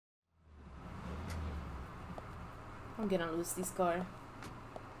I'm gonna lose this car.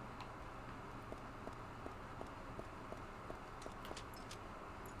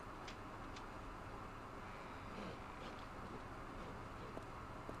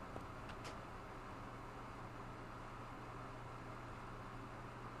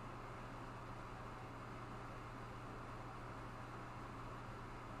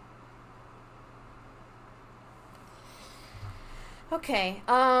 Okay,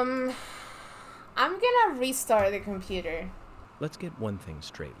 I'm gonna restart the computer. Let's get one thing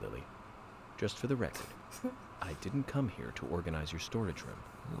straight, Lily. Just for the record, I didn't come here to organize your storage room.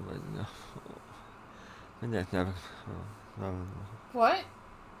 What?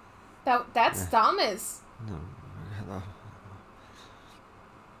 That's Thomas.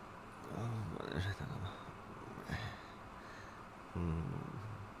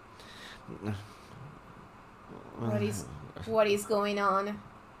 What is going on?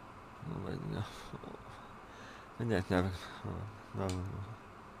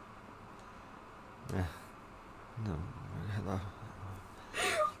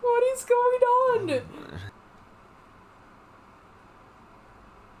 What is going on?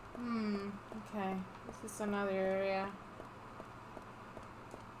 Okay. This is another area.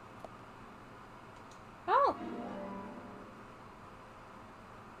 Oh!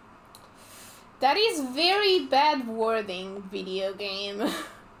 That is very bad wording, video game.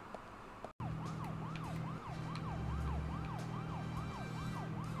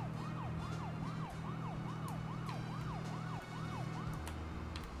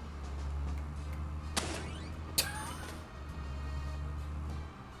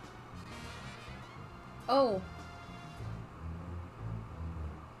 Oh.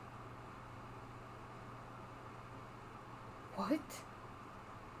 What?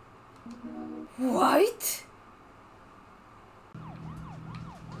 What?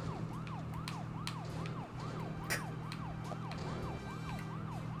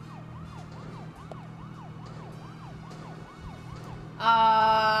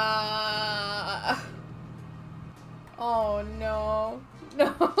 Oh no.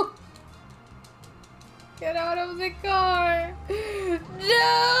 No. Get out of the car.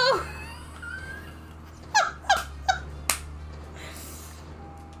 No.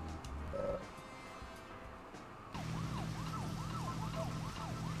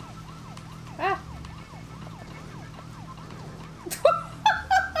 Ah.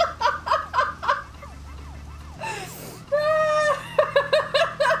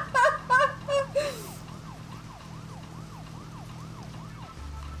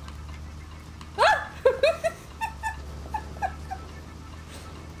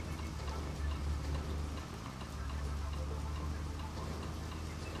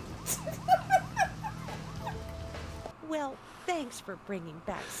 Well, thanks for bringing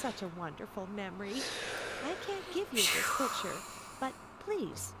back such a wonderful memory. I can't give you this picture, but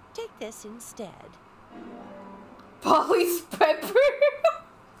please, take this instead. Polly's pepper?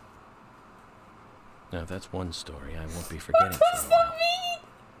 Now that's one story I won't be forgetting What does for a that while. mean?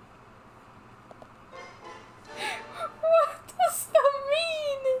 What does that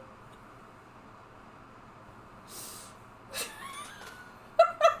mean?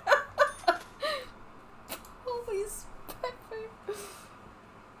 Polly's pepper.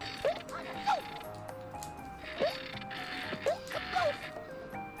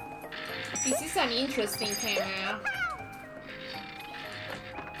 This is an interesting camera.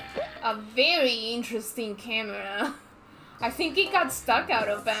 A very interesting camera. I think it got stuck out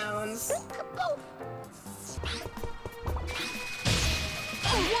of bounds.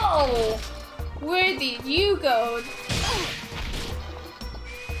 Whoa! Where did you go?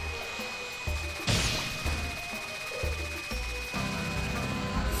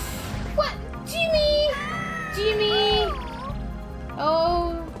 What? Jimmy! Jimmy!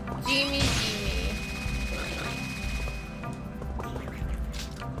 Oh, Jimmy, Jimmy.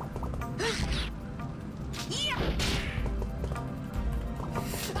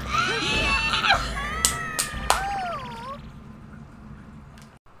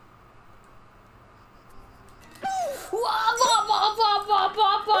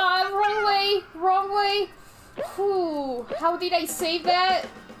 Wrong way, wrong way. Whew, how did I save that?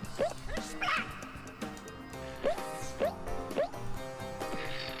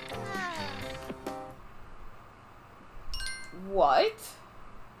 What?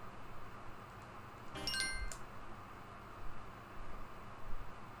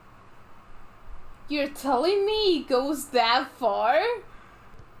 You're telling me it goes that far?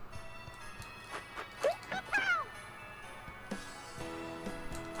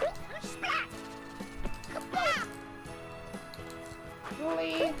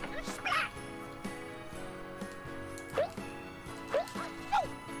 Really?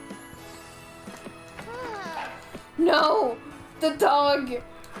 No! The dog!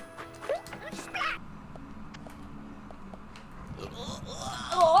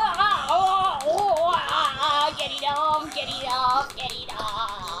 Get it off! Get it off! Get it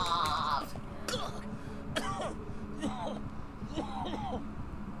off!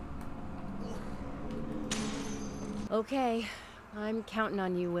 Okay, I'm counting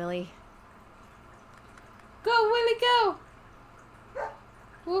on you, Willie. Go, Willie, go!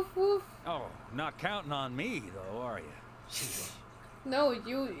 Woof, woof. Oh, not counting on me, though, are you? No,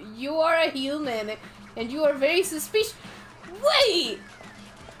 you are a human, and you are very suspicious. Wait!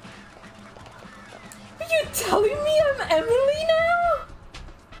 Are you telling me I'm Emily now?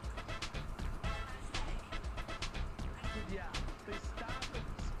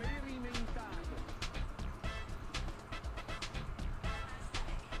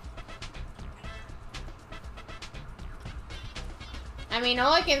 I mean,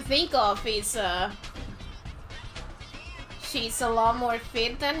 all I can think of is, she's a lot more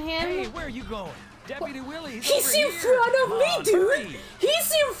fit than him. Hey, where are you going? Deputy Willie, He's in front of me, dude!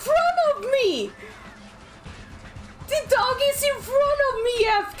 He's in front of me! The dog is in front of me,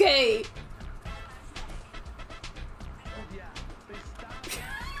 FK!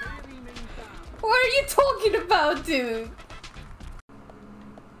 What are you talking about, dude?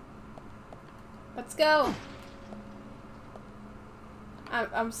 Let's go.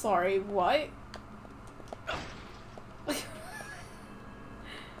 I'm sorry, what?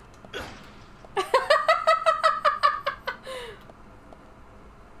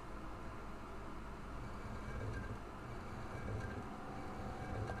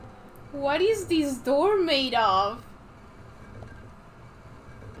 What is this door made of?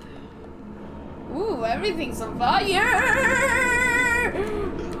 Ooh, everything's on fire!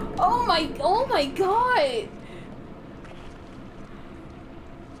 Oh my god!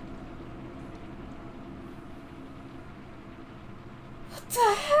 What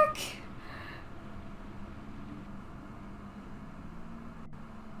the heck?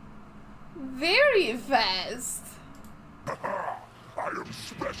 Very fast. I am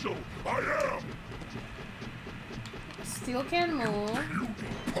special! I am! Still can move. You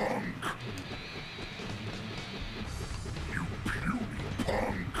punk! You puny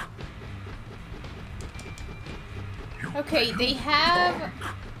punk! Okay, they have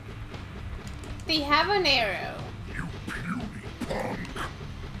an arrow. You puny punk!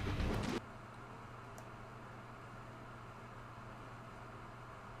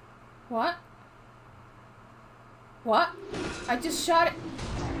 What? What? I just shot it.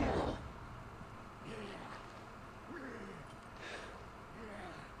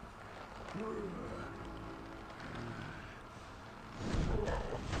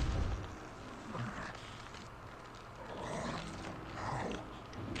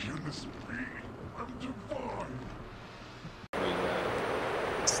 Can this be? I'm divine!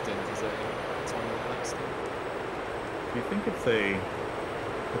 Stint is a time of stint. Do you think if they,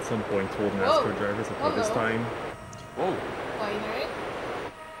 at some point, told NASCAR Whoa. drivers that Oh, this no. time, Whoa. Binary?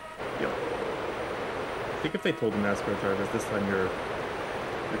 yep. I think if they told the NASCAR drivers this time you're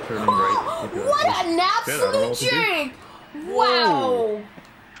turning right. they'd be like, What "Oh, an shit, I don't know absolute what to do." jerk! Wow!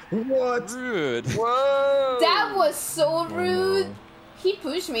 What? Rude. Whoa. That was so rude. no. He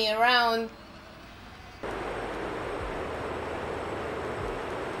pushed me around.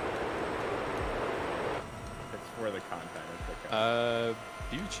 It's for the content.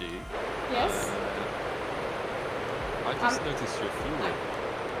 Beauty. Yes? I just noticed your fuel.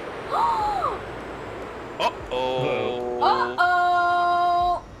 Uh-oh! Uh-oh.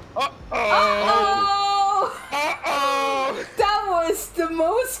 Uh-oh! Uh-oh. Uh-oh! That was the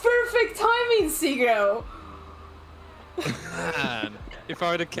most perfect timing, Sigro. Man, if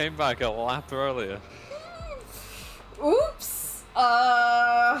I would have came back a lap earlier. Oops.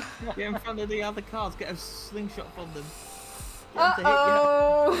 Get in front of the other cars, get a slingshot from them. Get them to hit you.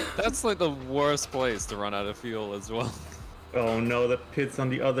 Uh-oh. That's like the worst place to run out of fuel as well. Oh no, the pit's on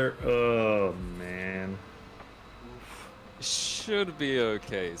the other. Oh man. Should be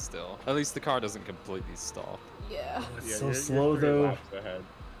okay still. At least the car doesn't completely stop. Yeah. It's so slow though. Ahead.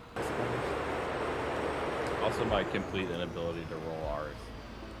 Also, my complete inability to roll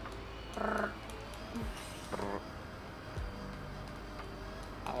R's.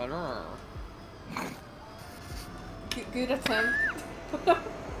 I don't know. Good attempt.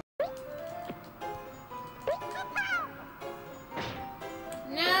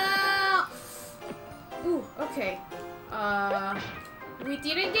 No! Ooh, okay. We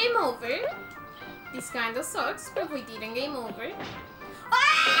didn't game over. This kinda sucks, but we didn't game over.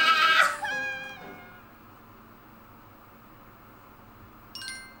 Ah!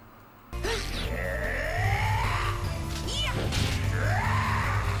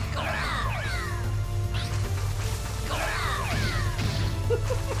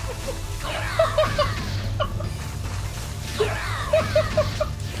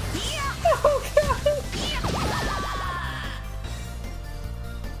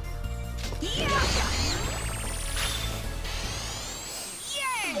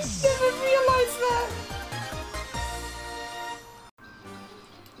 Never realized that.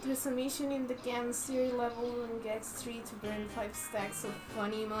 There's a mission in the game series level and gets 3 to burn 5 stacks of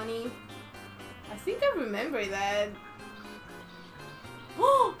funny money. I think I remember that.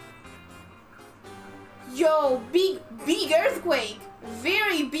 Yo, big earthquake!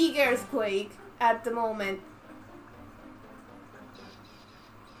 Very big earthquake at the moment.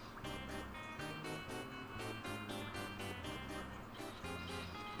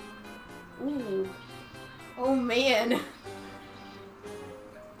 Ooh. Oh man.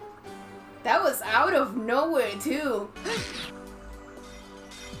 That was out of nowhere too.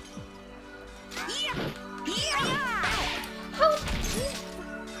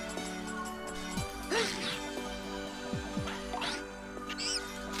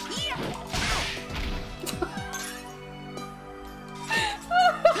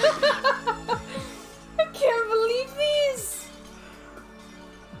 I can't believe this.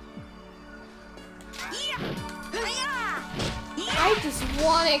 I just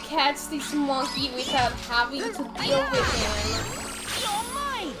want to catch this monkey without having to deal with him.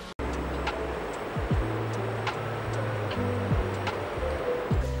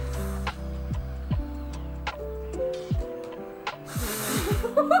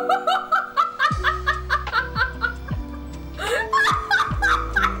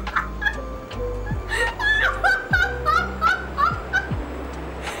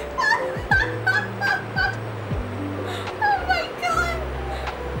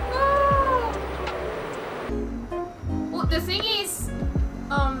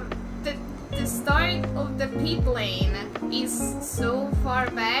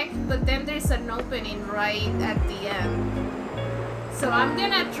 Right at the end. So I'm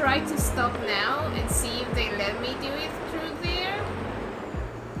gonna try to stop now and see if they let me do it through there.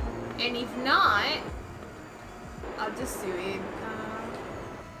 And if not, I'll just do it.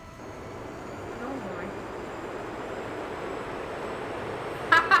 No more.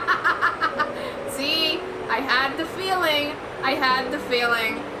 See? I had the feeling. I had the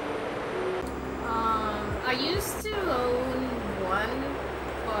feeling. I used to own one,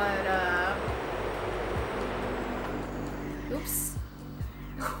 but oops.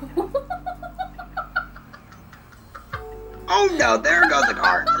 Oh no, there goes the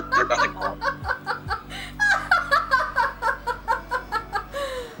car. There goes the car.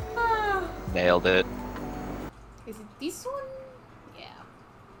 Nailed it. Is it this one? Yeah.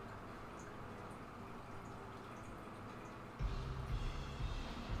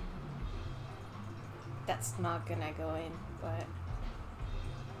 That's not gonna go in, but...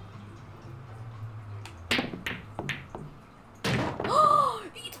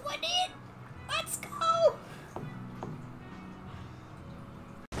 It went in! Let's go!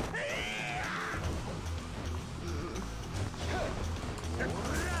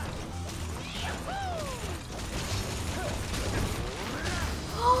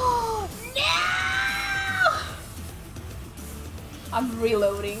 Oh no! I'm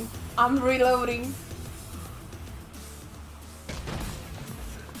reloading. I'm reloading.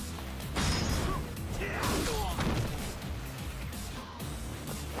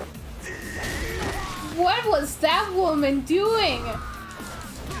 What was that woman doing?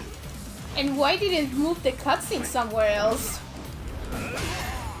 And why did it move the cutscene somewhere else?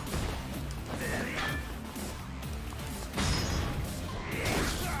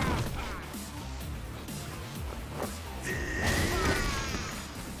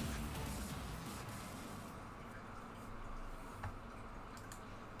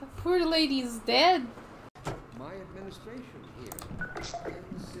 The poor lady is dead. My administration here.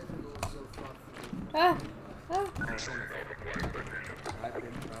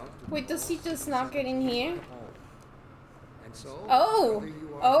 Wait, does he just not get in here? Oh!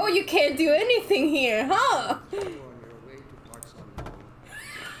 Oh, you can't do anything here, huh?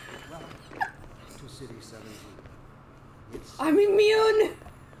 I'm immune!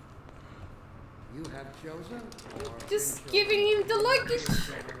 You have chosen just giving him the luggage.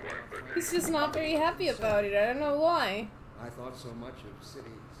 He's just not very happy about it. I don't know why. I thought so much of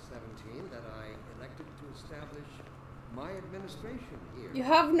City 17 that I elected to establish my administration here. You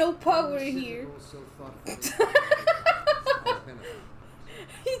have no power here.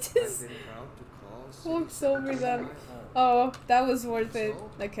 He just walks over them. Oh, that was worth it.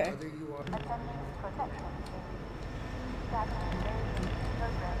 Okay.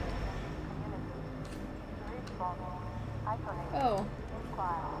 Oh.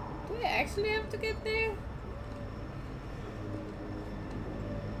 actually have to get there?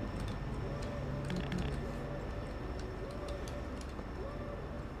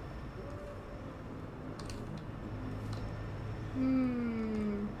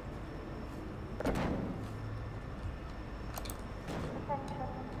 Hmm.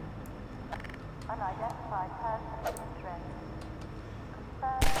 Unidentified person of interest.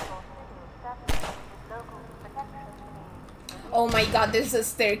 Confirmed for city establishment with local protection needs. Oh my god, there's a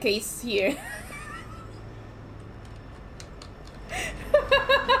staircase here.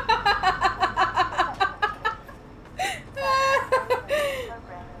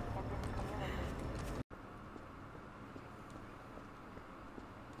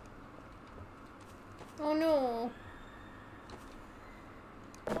 Oh no.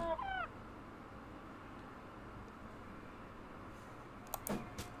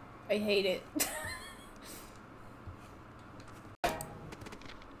 I hate it.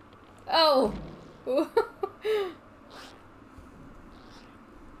 Oh.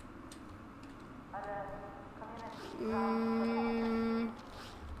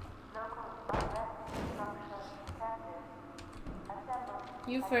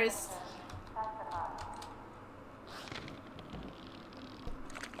 You first.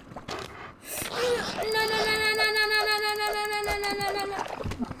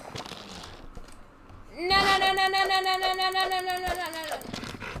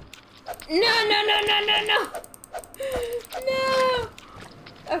 No.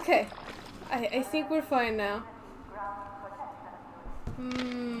 Okay. I think we're fine now.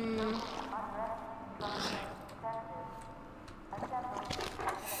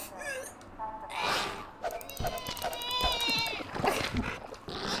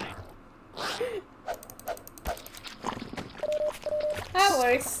 That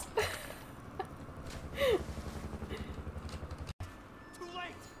works.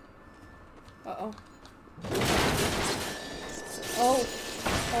 Uh-oh. Oh.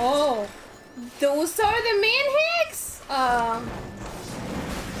 Oh. Those are the man-hacks?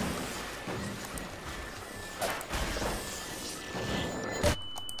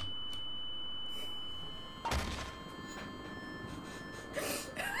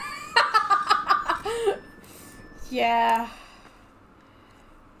 Yeah.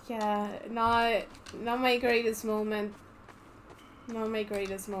 Yeah, not my greatest moment. Not my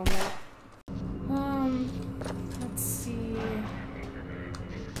greatest moment. Let's see.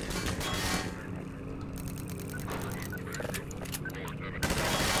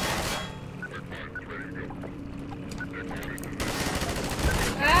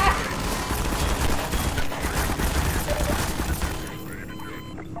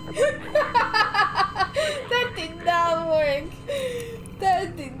 That did not work.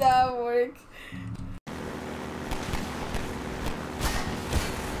 That did not work.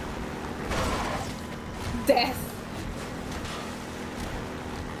 Death.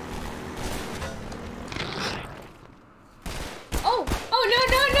 Oh! Oh no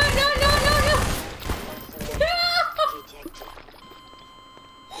no no no no no no!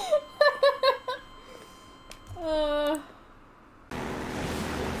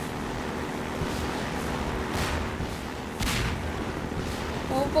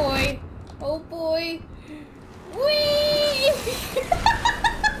 Oh boy. Oh boy. Whee!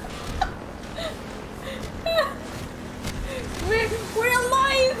 We're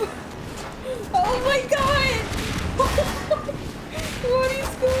alive! Oh my god! What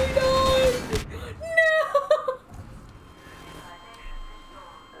is going on? No!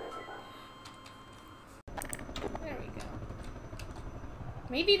 There we go.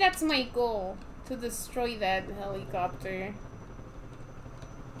 Maybe that's my goal, to destroy that helicopter.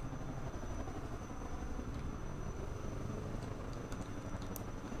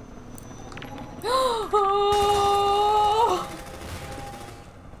 Oh!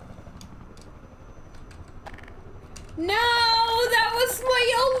 No, that was my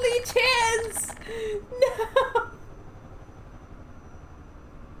only chance. No.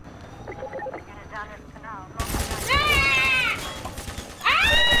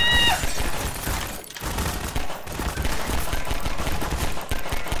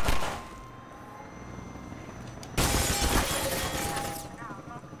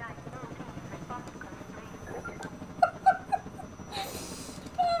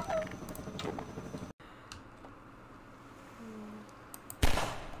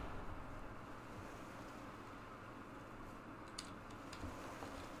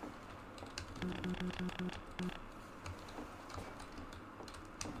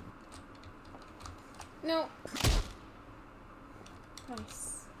 No.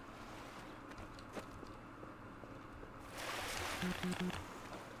 Nice.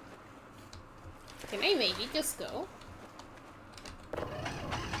 Can I maybe just go?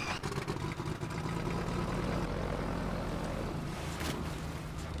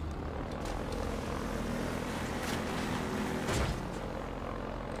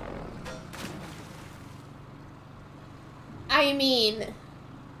 I mean,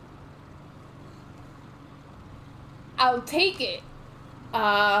 I'll take it.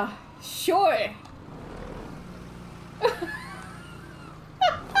 Sure.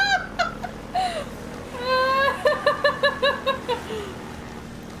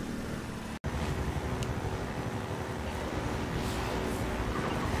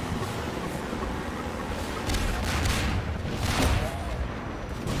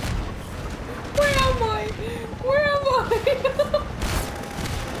 Where am I? Where am I?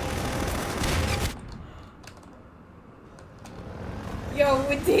 Yo,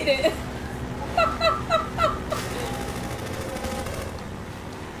 we did it.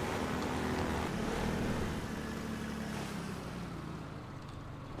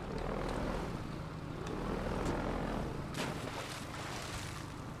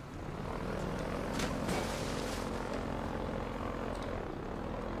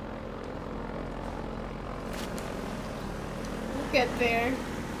 We'll get there.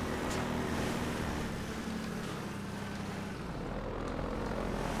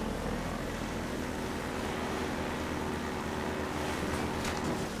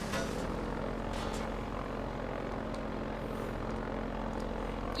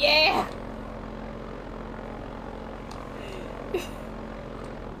 Yeah!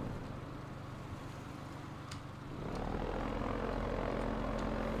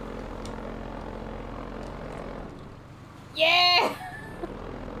 Yeah!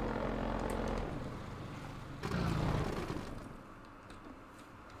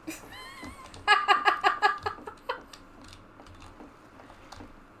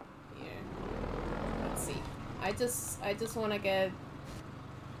 Here. Let's see. I just want to get.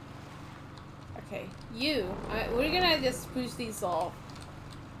 Okay, we're gonna just push these off.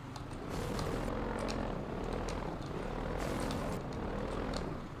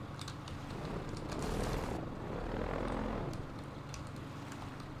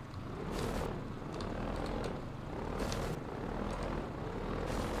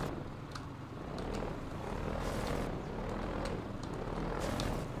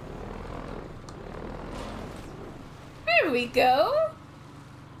 There we go.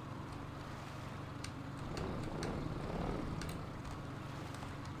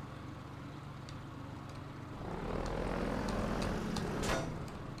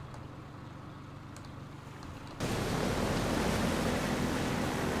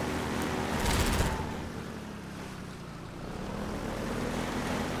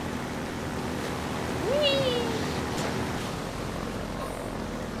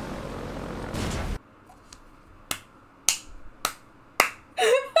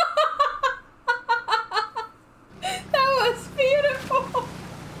 That was beautiful.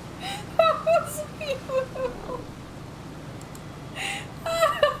 That was beautiful.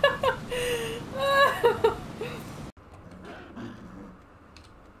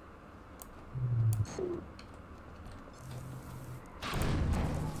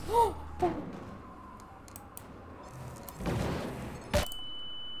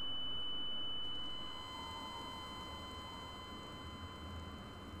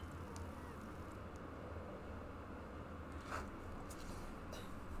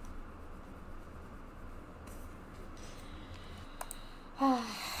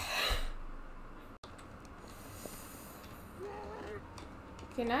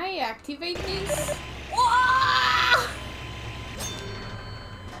 Can I activate this? Wah!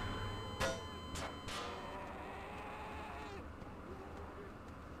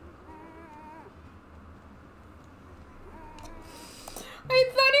 I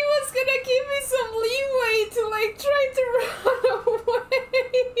thought he was gonna give me some leeway to like try to run away.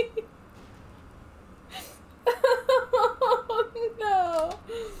 Oh no.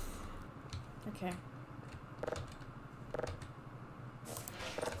 Okay.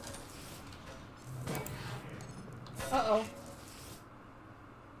 Uh-oh.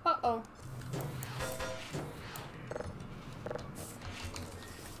 Uh-oh.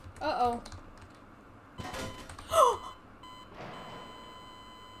 Uh-oh.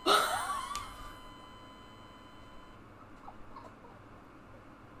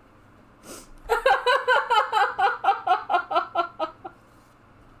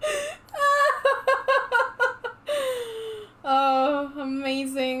 Oh,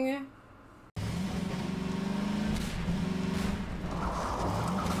 amazing.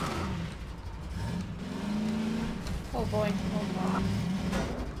 Oh boy, oh boy.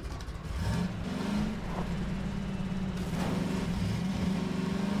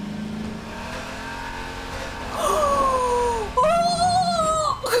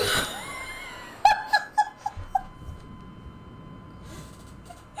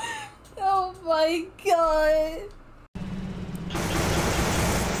 my god.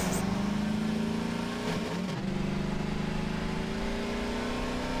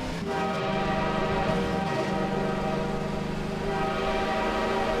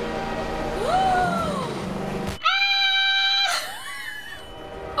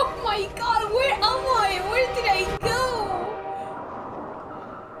 Oh my god, where am I? Where did I go?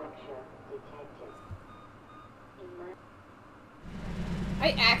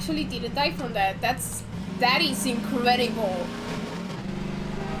 I actually didn't die from that. That is incredible.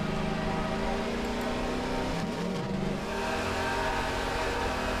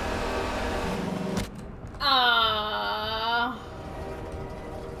 Ah.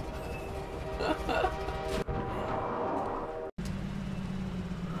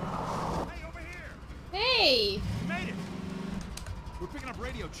 Hey! You made it! We're picking up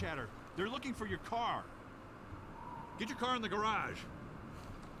radio chatter. They're looking for your car. Get your car in the garage.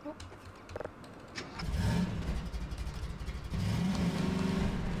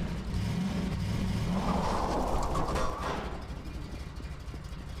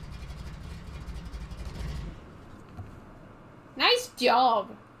 Nice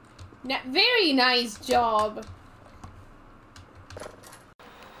job. Very nice job.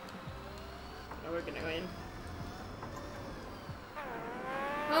 Now we're gonna go in.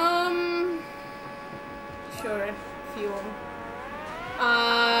 Sure, fuel.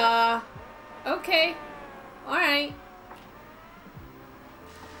 Okay. Alright.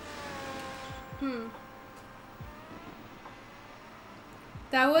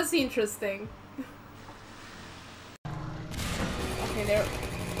 That was interesting. Okay, they're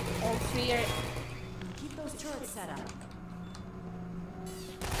all three are... Keep those turrets set up.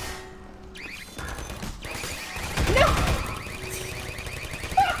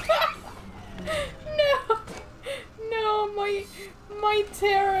 No, my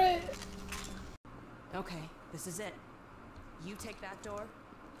turret. Okay, this is it. You take that door,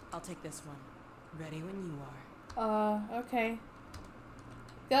 I'll take this one. Ready when you are. Okay.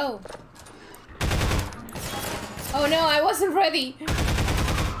 Go. Oh no, I wasn't ready.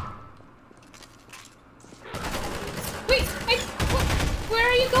 Wait, where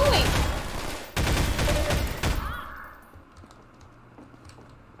are you going?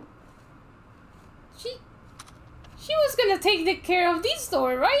 She was gonna take care of this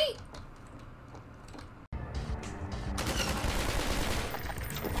door, right?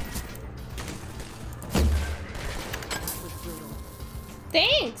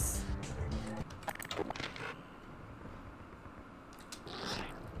 Thanks.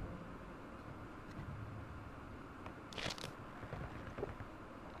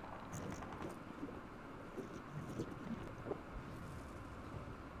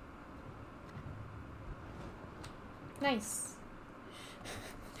 Nice.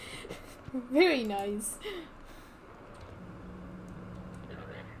 Very nice.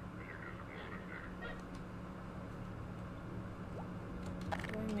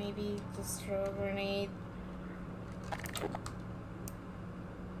 Or maybe just throw a grenade.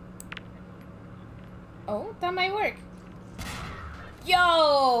 Oh, that might work.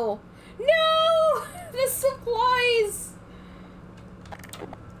 Yo! No! The supplies!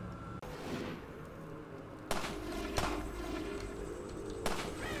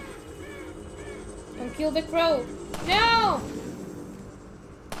 Don't kill the crow. No!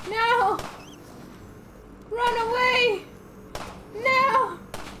 No! Run away! No!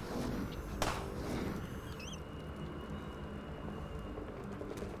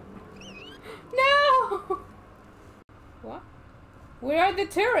 No! What? Where are the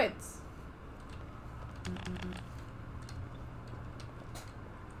turrets?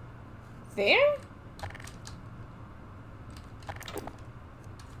 There?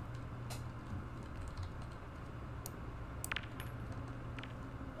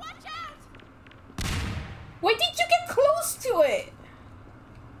 Why did you get close to it?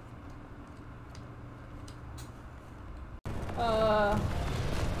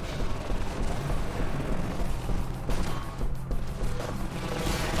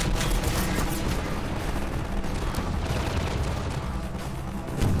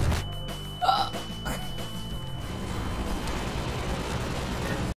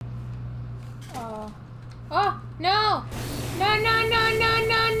 Oh, no! No, no, no, no,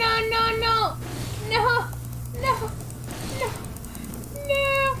 no, no, no, no! No! No! No! No!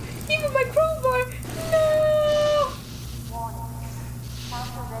 Even my crowbar! No!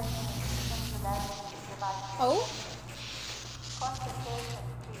 Oh?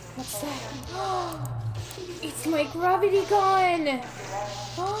 What's that? It's my gravity gun!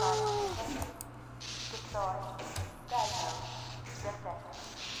 Oh!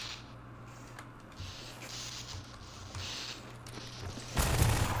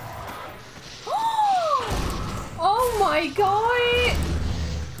 my god!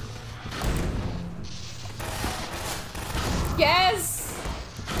 Yes!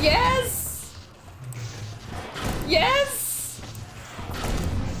 Yes! Yes!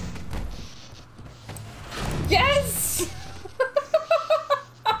 Yes!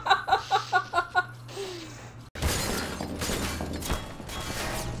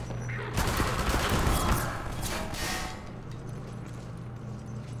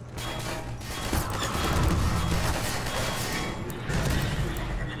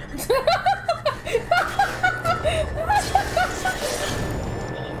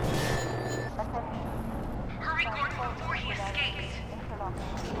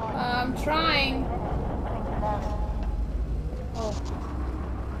 I'm trying. Oh.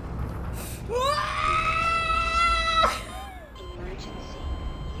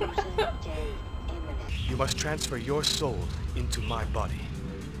 You must transfer your soul into my body.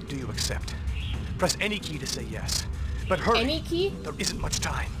 Do you accept? Press any key to say yes. But hurry. Any key? There isn't much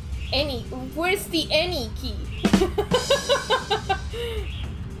time. Any. Where's the any key?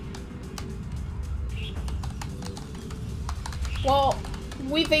 Well,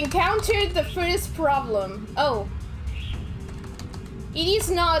 we've encountered the first problem. Oh. It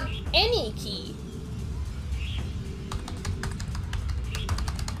is not any key.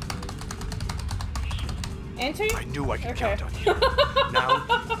 Enter? I knew I could count on you. Now,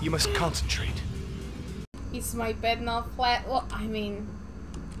 you must concentrate. Is my bed not flat? Well, I mean,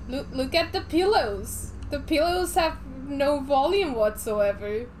 look at the pillows. The pillows have no volume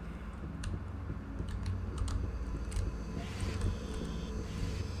whatsoever.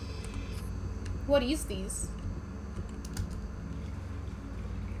 What is this?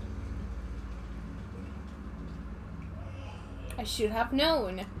 I should have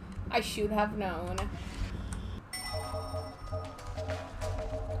known. I should have known.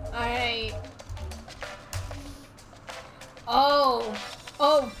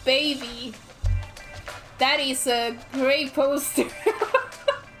 Oh, baby. That is a great poster.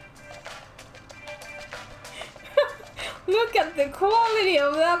 Look at the quality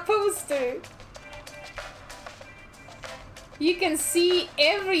of that poster. You can see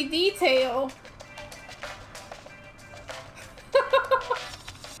every detail.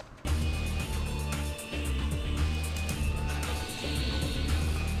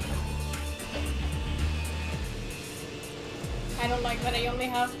 I don't like that I only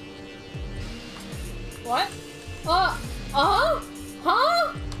have... What? Huh?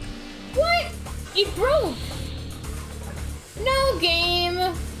 What? It broke! No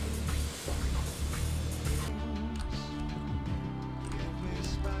game!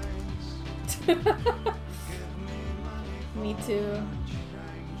 Me too.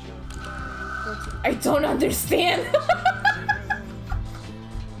 I don't understand!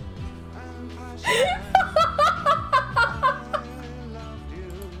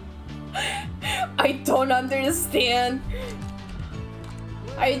 I don't understand.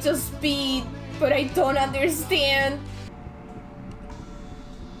 I just speed, but I don't understand.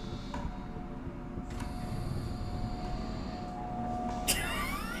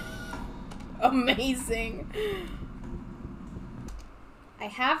 Amazing. I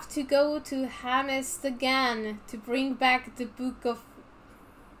have to go to Hamest again to bring back the Book of...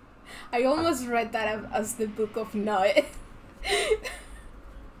 I almost read that as the Book of Nut.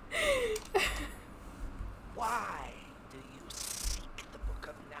 Why do you seek the Book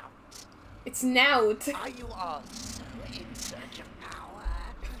of Now? It's Nout. Are you all in search of power?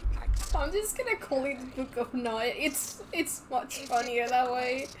 I'm just gonna call it the Book of Nut. It's much funnier that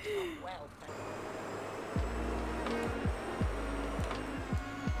way. Well,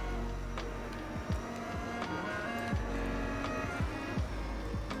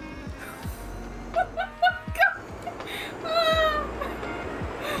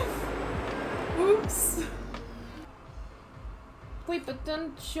 Oops. Wait, but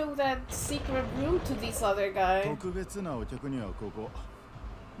don't show that secret room to this other guy. 特別なお客にはここ。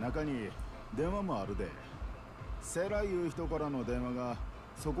中に電話もあるで。セラいう人からの電話が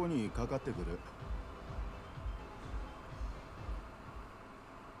そこにかかってくる。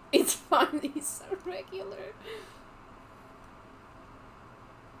It's funny, so regular.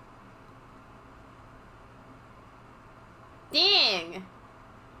 Dang!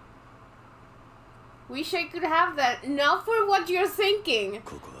 Wish I could have that. Not for what you're thinking.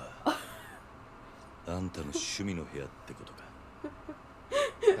 ここはあんたの趣味の部屋ってことか。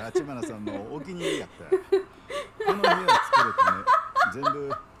立花さんのお気に入りやった。この部屋作る金全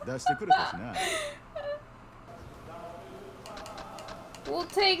部出してくれたしな。We'll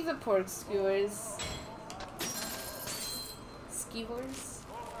take the pork skewers. Skewers?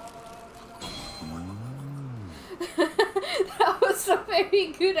 That was a very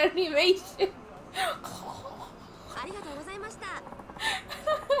good animation. I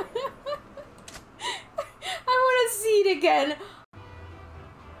want to see it again. I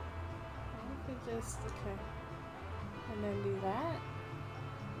could just okay, and then do that.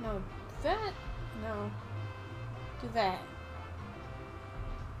 No, that. No, do that.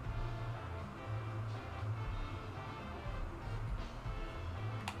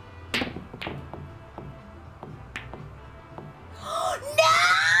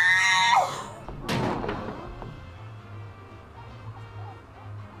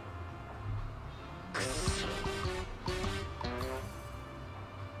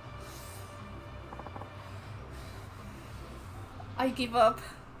 I give up.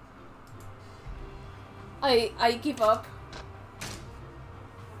 I give up.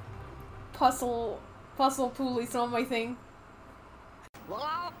 Puzzle pool is not my thing. Well,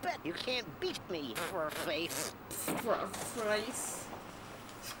 I'll bet you can't beat me, Furface. Furface.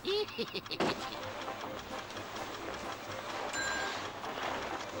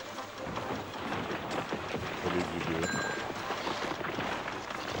 What did you do?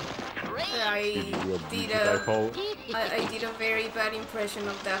 I did a very bad impression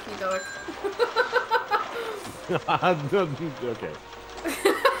of Daffy Duck. Okay.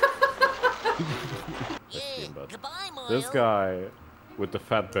 This guy with the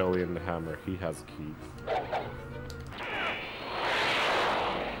fat belly and the hammer, he has keys.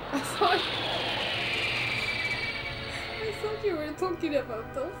 I thought you were talking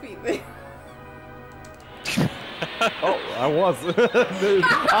about Dolphy there. Oh, I was.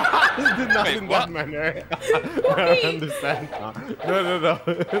 I did not in that manner. I understand. No.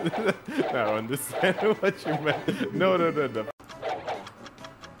 I understand what you meant. No.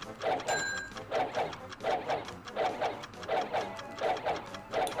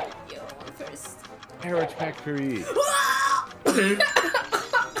 Yo, first. Carrot Factory.